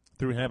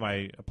through him,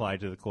 I applied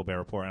to the Colbert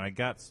Report, and I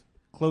got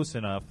close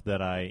enough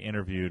that I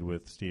interviewed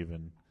with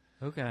Stephen.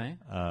 Okay.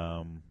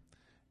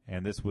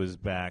 And this was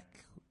back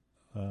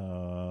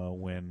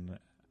when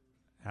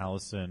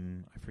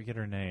Allison, I forget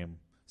her name,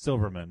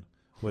 Silverman,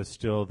 was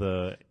still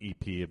the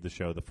EP of the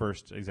show, the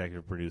first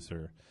executive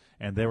producer.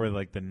 And they were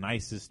like the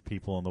nicest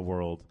people in the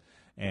world.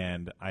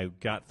 And I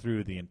got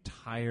through the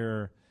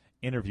entire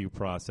interview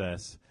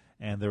process,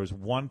 and there was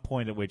one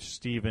point at which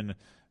Stephen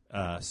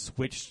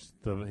switched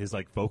his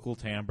like vocal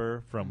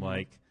timbre from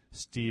like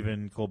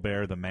Stephen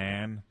Colbert the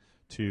man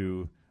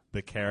to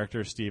the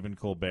character Stephen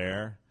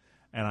Colbert,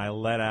 and I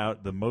let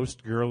out the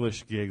most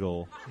girlish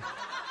giggle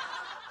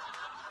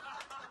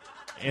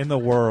in the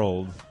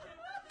world.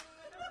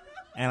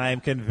 And I'm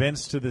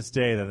convinced to this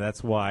day that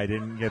that's why I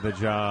didn't get the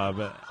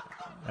job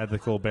at the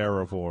Colbert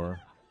Report.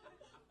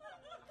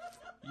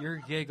 Your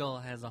giggle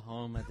has a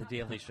home at the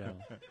Daily Show.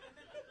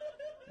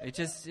 It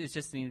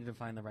just needed to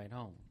find the right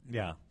home.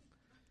 Yeah.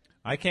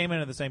 I came in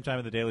at the same time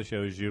at the Daily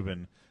Show as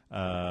Zubin.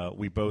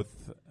 We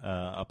both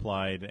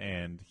applied,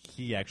 and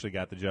he actually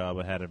got the job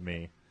ahead of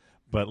me.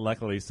 But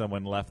luckily,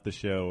 someone left the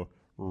show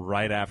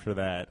right after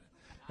that.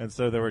 And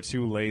so they were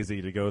too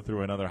lazy to go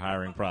through another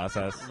hiring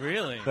process.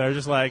 Really? They're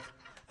just like,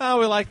 oh,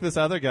 we like this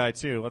other guy,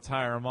 too. Let's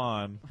hire him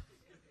on.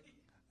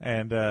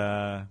 And,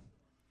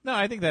 no,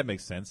 I think that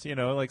makes sense. You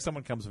know, like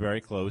someone comes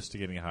very close to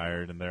getting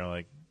hired, and they're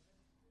like,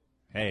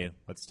 hey,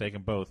 let's take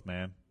them both,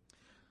 man.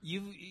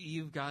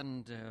 You've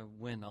gotten to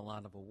win a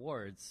lot of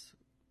awards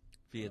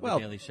via the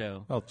Daily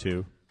Show. Well,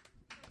 2.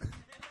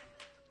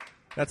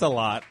 That's a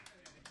lot.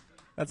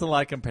 That's a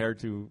lot compared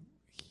to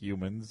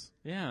humans.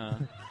 Yeah.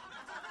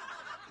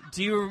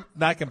 Do you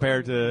not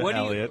compared to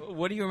Elliot?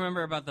 What do you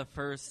remember about the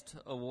first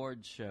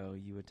award show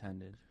you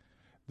attended?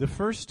 The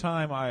first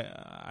time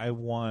I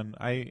won,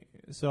 I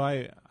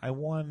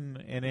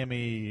won an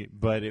Emmy,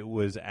 but it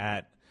was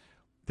at.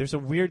 There's a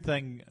weird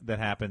thing that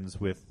happens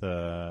with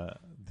the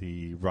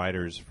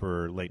writers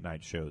for late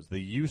night shows. They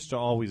used to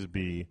always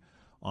be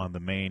on the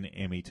main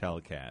Emmy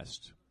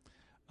telecast,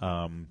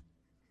 and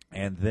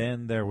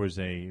then there was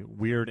a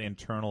weird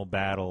internal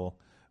battle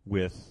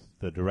with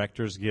the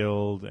Directors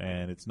Guild,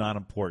 and it's not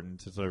important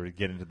to sort of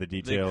get into the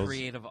details. The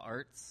creative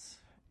arts.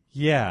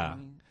 Yeah.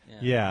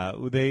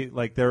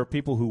 There are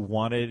people who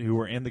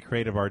were in the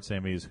creative arts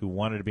Emmys who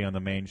wanted to be on the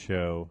main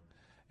show,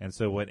 and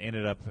so what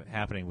ended up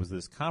happening was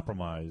this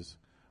compromise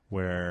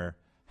where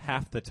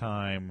half the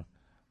time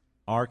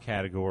our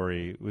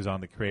category was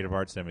on the creative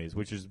arts Emmys,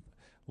 which is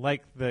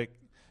like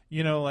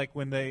like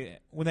when they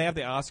have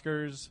the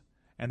Oscars.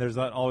 And there's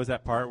always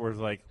that part where it's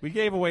like, we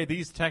gave away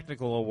these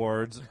technical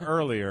awards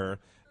earlier,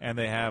 and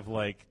they have,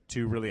 like,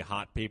 2 really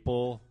hot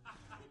people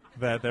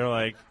that they're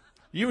like,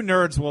 you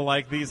nerds will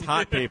like these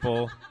hot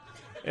people.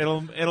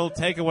 It'll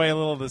take away a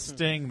little of the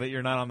sting that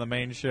you're not on the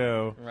main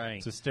show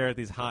to stare at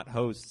these hot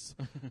hosts.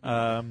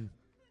 And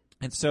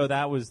so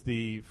that was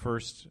the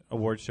first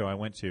award show I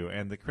went to.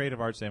 And the Creative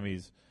Arts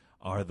Emmys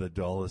are the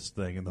dullest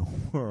thing in the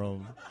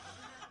world.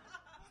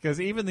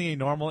 Because even the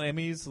normal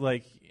Emmys,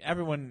 like,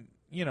 everyone...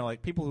 You know,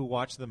 like people who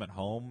watch them at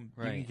home,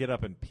 you can get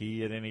up and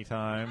pee at any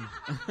time.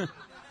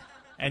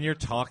 And you're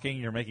talking,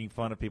 you're making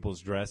fun of people's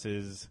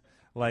dresses.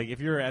 Like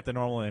if you're at the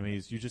normal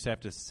Emmys, you just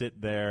have to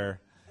sit there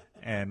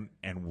and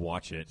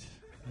watch it.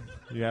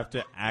 You have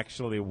to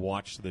actually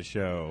watch the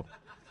show.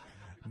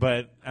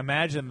 But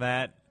imagine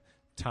that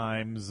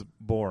times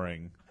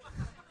boring.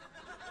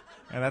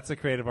 And that's the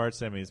Creative Arts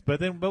Emmys. But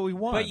we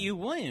won. But you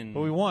win.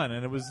 But we won,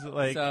 and it was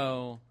like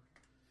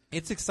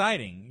it's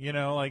exciting, you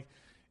know, like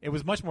it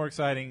was much more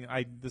exciting.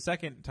 The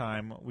second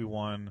time we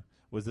won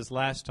was this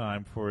last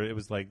time it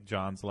was like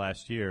John's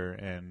last year,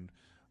 and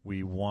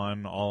we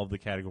won all of the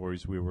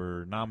categories we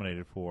were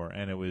nominated for,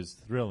 and it was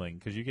thrilling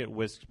because you get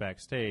whisked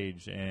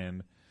backstage,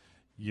 and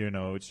you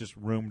know it's just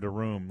room to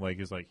room. Like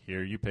it's like,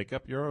 here you pick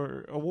up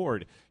your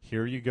award,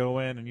 here you go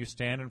in and you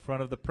stand in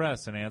front of the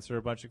press and answer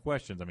a bunch of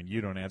questions. I mean,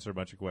 you don't answer a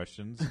bunch of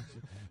questions.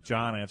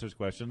 John answers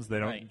questions. They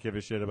don't give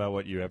a shit about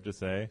what you have to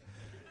say.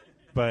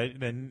 But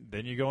then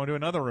you go into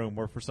another room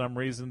where for some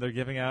reason they're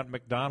giving out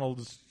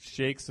McDonald's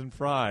shakes and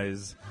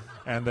fries,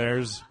 and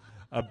there's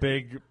a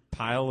big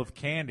pile of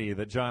candy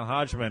that John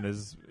Hodgman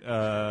is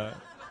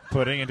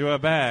putting into a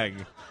bag.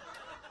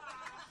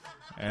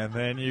 And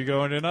then you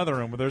go into another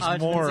room where there's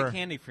Hodgman's more. a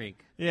candy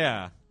freak.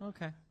 Yeah.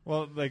 Okay.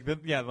 Well,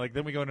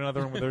 then we go into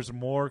another room where there's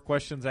more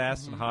questions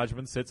asked, and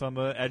Hodgman sits on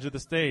the edge of the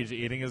stage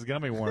eating his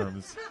gummy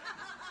worms.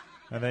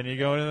 And then you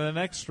go into the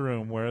next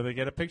room where they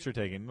get a picture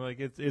taken. Like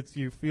it's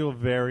you feel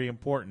very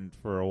important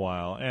for a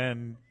while.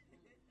 And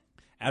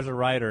as a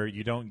writer,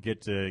 you don't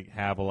get to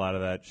have a lot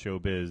of that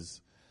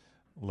showbiz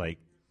like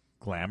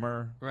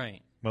glamour.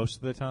 Right. Most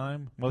of the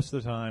time. Most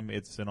of the time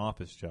it's an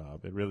office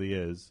job. It really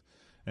is.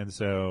 And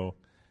so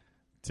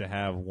to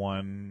have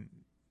one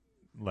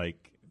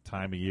like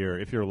time of year,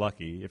 if you're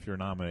lucky, if you're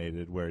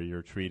nominated, where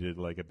you're treated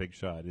like a big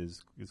shot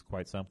is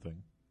quite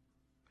something.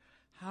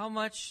 How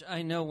much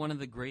I know one of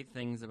the great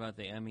things about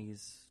the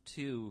Emmys,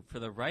 too, for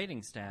the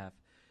writing staff,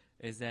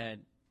 is that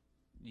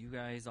you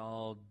guys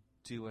all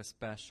do a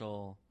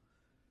special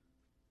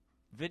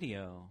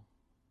video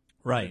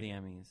for the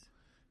Emmys.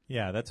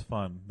 Yeah, that's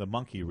fun. The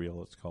monkey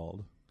reel, it's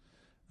called.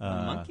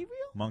 Monkey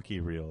reel? Monkey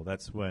reel. They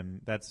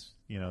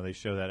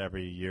show that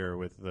every year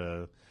with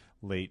the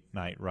late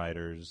night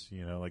writers.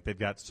 Like they've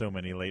got so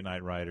many late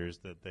night writers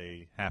that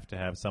they have to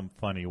have some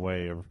funny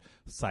way of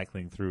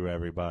cycling through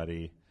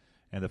everybody.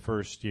 And the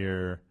first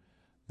year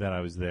that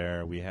I was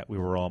there, we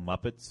were all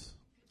Muppets.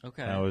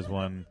 Okay. That was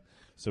one.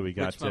 So we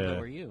got Which Muppet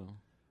were you?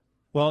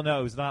 Well, no,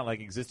 it was not like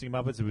existing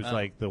Muppets. It was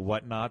like the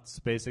whatnots,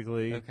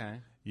 basically. Okay.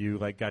 You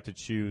got to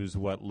choose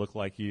what looked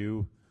like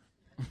you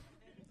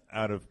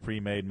out of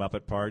pre-made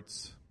Muppet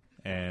parts.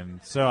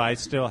 And so I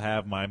still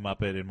have my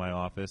Muppet in my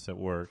office at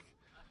work.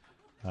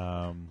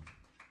 But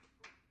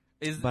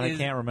I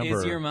can't remember.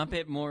 Is your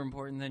Muppet more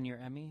important than your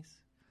Emmys?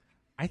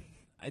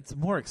 It's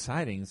more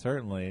exciting,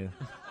 certainly.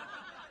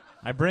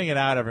 I bring it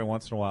out every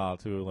once in a while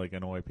to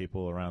annoy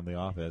people around the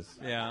office.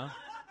 Yeah.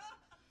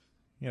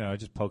 I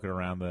just poke it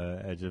around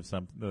the edge of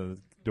the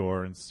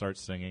door and start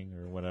singing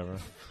or whatever.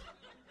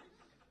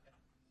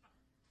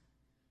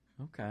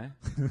 Okay.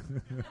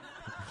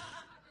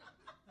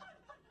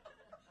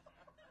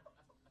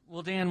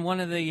 Well, Dan, one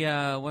of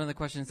the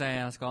questions I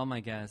ask all my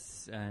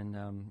guests, and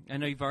I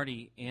know you've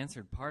already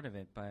answered part of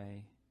it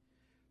by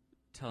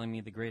telling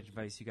me the great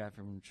advice you got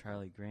from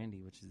Charlie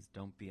Grandy, which is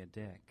don't be a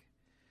dick.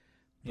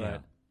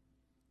 But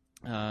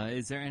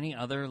is there any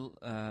other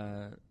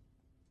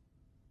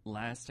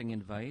lasting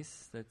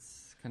advice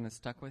that's kind of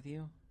stuck with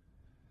you?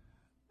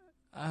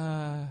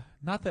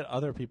 Not that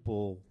other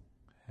people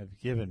have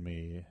given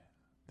me.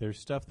 There's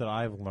stuff that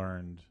I've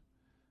learned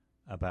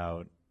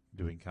about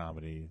doing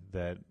comedy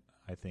that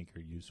I think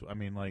are useful. I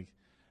mean,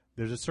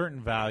 there's a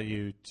certain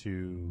value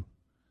to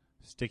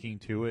sticking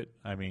to it.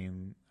 I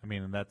mean,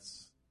 and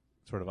that's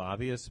sort of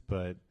obvious,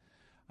 but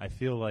I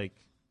feel like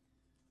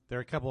there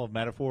are a couple of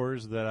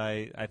metaphors that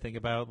I think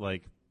about.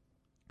 Like,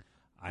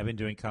 I've been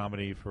doing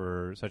comedy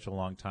for such a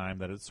long time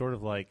that it's sort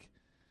of like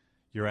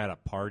you're at a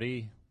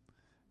party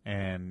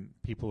and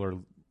people are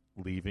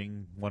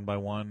leaving one by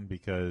one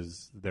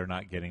because they're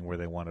not getting where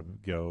they want to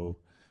go.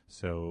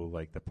 So,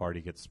 the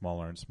party gets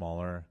smaller and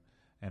smaller,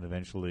 and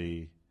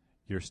eventually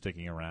you're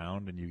sticking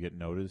around and you get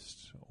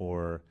noticed,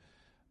 or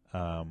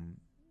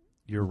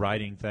you're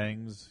writing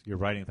things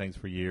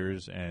for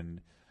years, and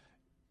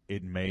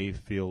it may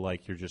feel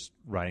like you're just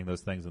writing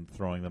those things and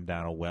throwing them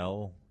down a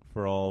well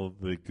for all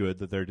the good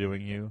that they're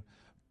doing you,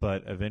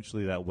 but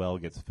eventually that well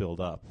gets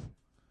filled up,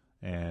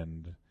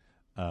 and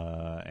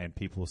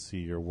people see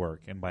your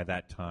work, and by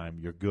that time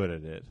you're good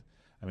at it.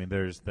 I mean,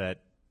 there's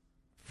that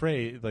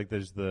phrase,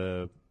 there's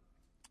the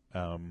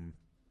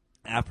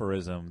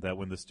aphorism that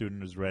when the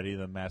student is ready,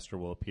 the master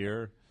will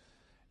appear,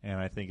 and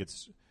I think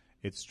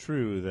it's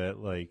true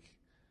that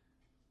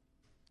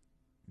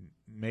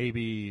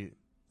maybe,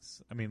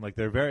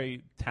 there are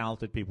very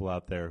talented people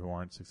out there who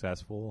aren't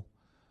successful,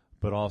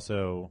 but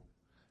also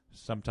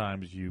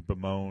sometimes you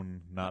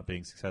bemoan not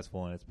being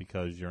successful, and it's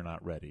because you're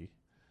not ready.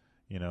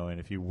 And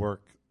if you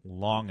work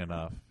long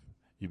enough,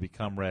 you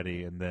become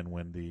ready, and then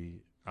when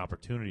the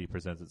opportunity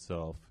presents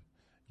itself,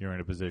 you're in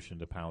a position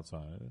to pounce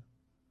on it.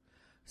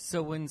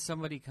 So when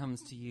somebody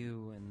comes to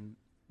you and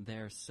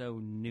they're so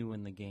new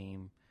in the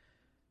game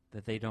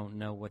that they don't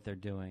know what they're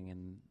doing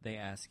and they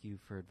ask you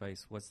for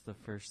advice, what's the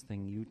first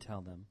thing you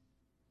tell them?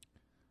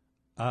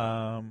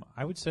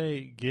 I would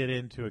say get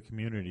into a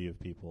community of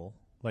people.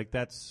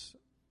 That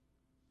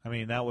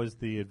was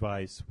the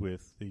advice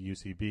with the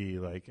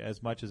UCB.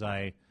 As much as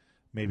I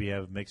maybe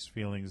have mixed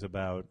feelings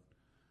about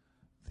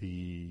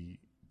the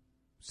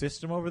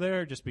system over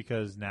there, just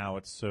because now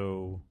it's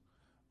so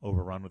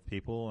overrun with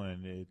people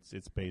and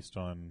it's based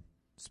on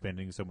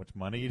spending so much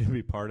money to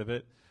be part of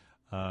it.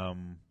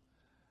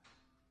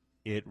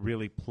 It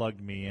really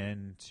plugged me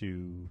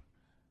into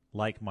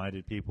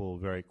like-minded people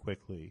very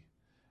quickly,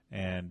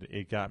 and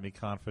it got me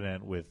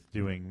confident with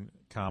doing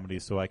comedy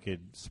so I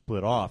could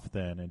split off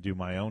then and do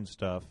my own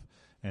stuff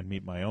and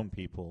meet my own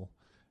people.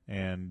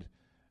 And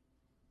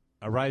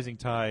a rising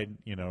tide,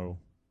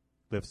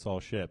 lifts all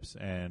ships.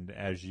 And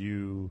as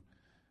you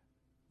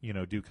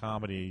do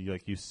comedy,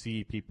 you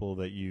see people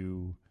that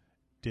you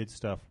did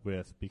stuff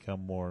with become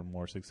more and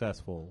more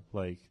successful.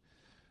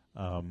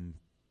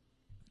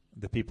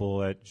 The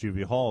people at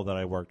Juvie Hall that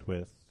I worked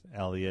with,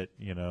 Elliot,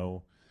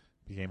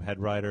 became head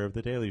writer of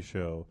The Daily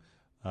Show.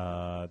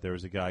 There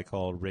was a guy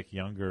called Rick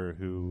Younger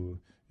who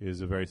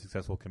is a very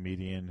successful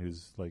comedian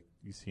who's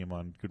you see him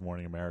on Good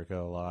Morning America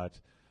a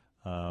lot.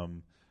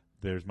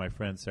 There's my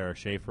friend Sarah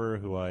Schaefer,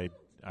 who I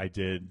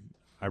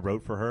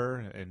wrote for her,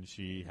 and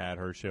she had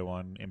her show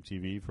on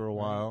MTV for a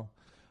while.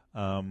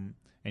 And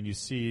you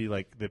see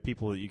the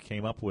people that you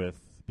came up with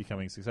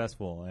becoming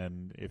successful,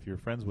 and if you're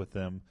friends with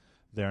them,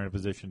 they're in a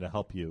position to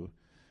help you.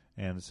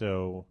 And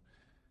so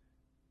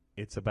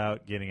it's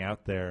about getting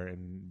out there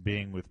and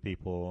being with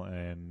people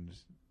and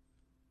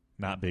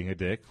not being a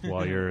dick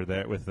while you're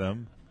there with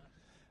them,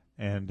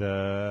 and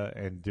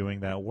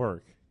doing that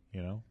work.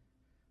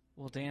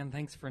 Well, Dan,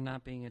 thanks for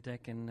not being a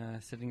dick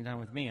and sitting down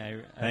with me.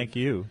 Thank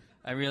you.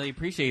 I really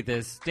appreciate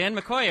this. Dan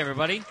McCoy,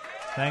 everybody.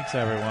 Thanks,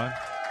 everyone.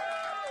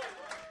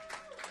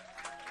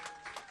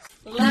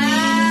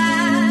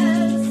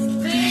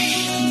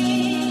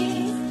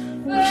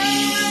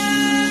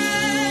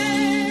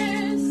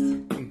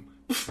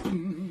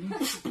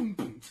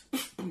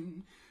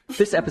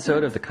 This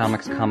episode of the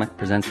Comics Comic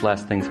Presents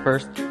Last Things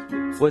First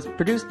was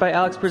produced by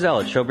Alex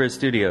Brazell at Showbiz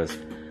Studios.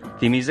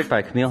 Theme music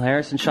by Camille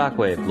Harris and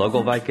Shockwave,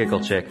 logo by Giggle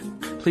Chick.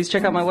 Please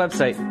check out my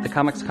website,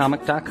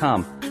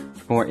 thecomicscomic.com,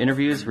 for more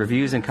interviews,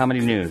 reviews, and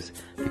comedy news.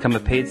 Become a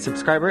paid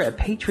subscriber at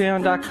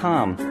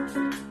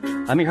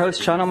patreon.com. I'm your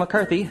host, Sean L.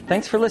 McCarthy.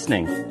 Thanks for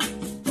listening.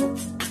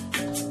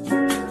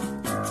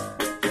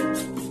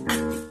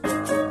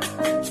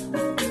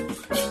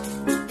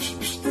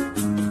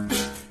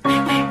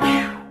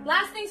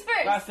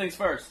 Last things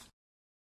first.